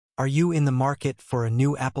Are you in the market for a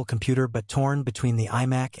new Apple computer but torn between the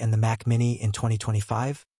iMac and the Mac Mini in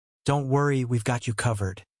 2025? Don't worry, we've got you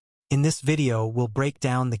covered. In this video, we'll break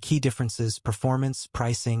down the key differences, performance,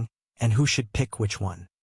 pricing, and who should pick which one.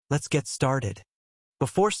 Let's get started.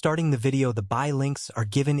 Before starting the video, the buy links are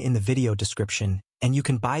given in the video description, and you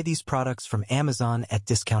can buy these products from Amazon at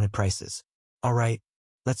discounted prices. Alright,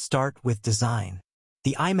 let's start with design.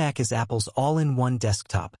 The iMac is Apple's all-in-one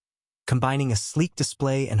desktop, combining a sleek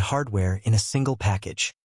display and hardware in a single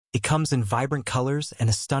package. It comes in vibrant colors and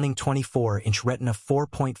a stunning 24-inch Retina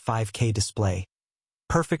 4.5K display,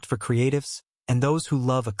 perfect for creatives and those who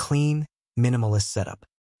love a clean, minimalist setup.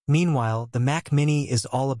 Meanwhile, the Mac Mini is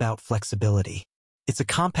all about flexibility. It's a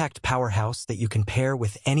compact powerhouse that you can pair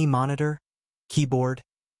with any monitor, keyboard,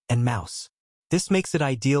 and mouse. This makes it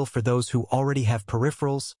ideal for those who already have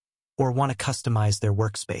peripherals or want to customize their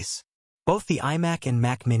workspace. Both the iMac and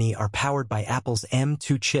Mac Mini are powered by Apple's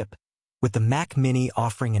M2 chip, with the Mac Mini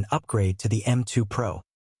offering an upgrade to the M2 Pro.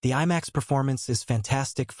 The iMac's performance is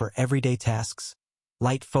fantastic for everyday tasks,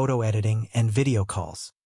 light photo editing, and video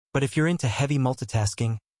calls. But if you're into heavy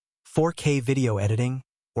multitasking, 4K video editing,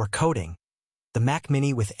 or coding, the Mac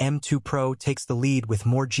Mini with M2 Pro takes the lead with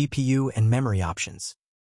more GPU and memory options.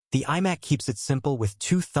 The iMac keeps it simple with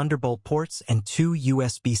 2 Thunderbolt ports and 2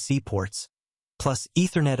 USB-C ports, plus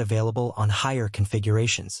Ethernet available on higher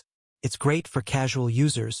configurations. It's great for casual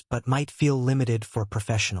users but might feel limited for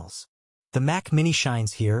professionals. The Mac Mini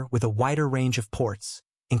shines here with a wider range of ports,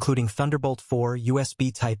 including Thunderbolt 4,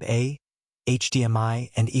 USB Type-A, HDMI,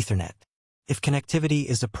 and Ethernet. If connectivity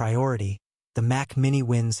is a priority, the Mac Mini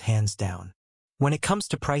wins hands down. When it comes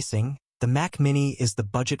to pricing, the Mac Mini is the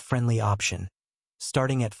budget-friendly option,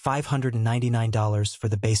 starting at $599 for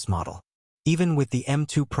the base model. Even with the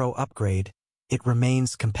M2 Pro upgrade, it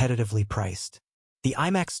remains competitively priced. The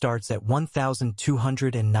iMac starts at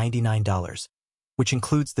 $1,299, which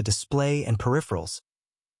includes the display and peripherals,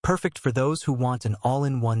 perfect for those who want an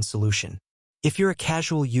all-in-one solution. If you're a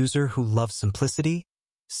casual user who loves simplicity,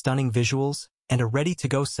 stunning visuals, and a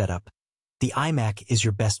ready-to-go setup, the iMac is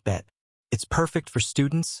your best bet. It's perfect for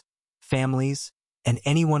students, families, and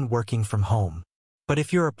anyone working from home. But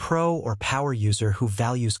if you're a pro or power user who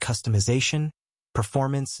values customization,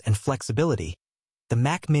 performance, and flexibility, the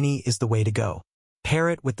Mac Mini is the way to go. Pair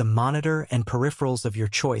it with the monitor and peripherals of your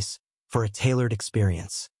choice for a tailored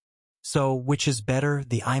experience. So, which is better,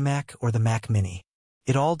 the iMac or the Mac Mini?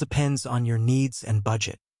 It all depends on your needs and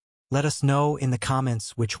budget. Let us know in the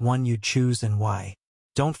comments which one you'd choose and why.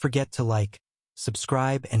 Don't forget to like,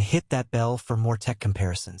 subscribe, and hit that bell for more tech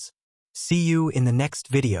comparisons. See you in the next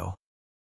video.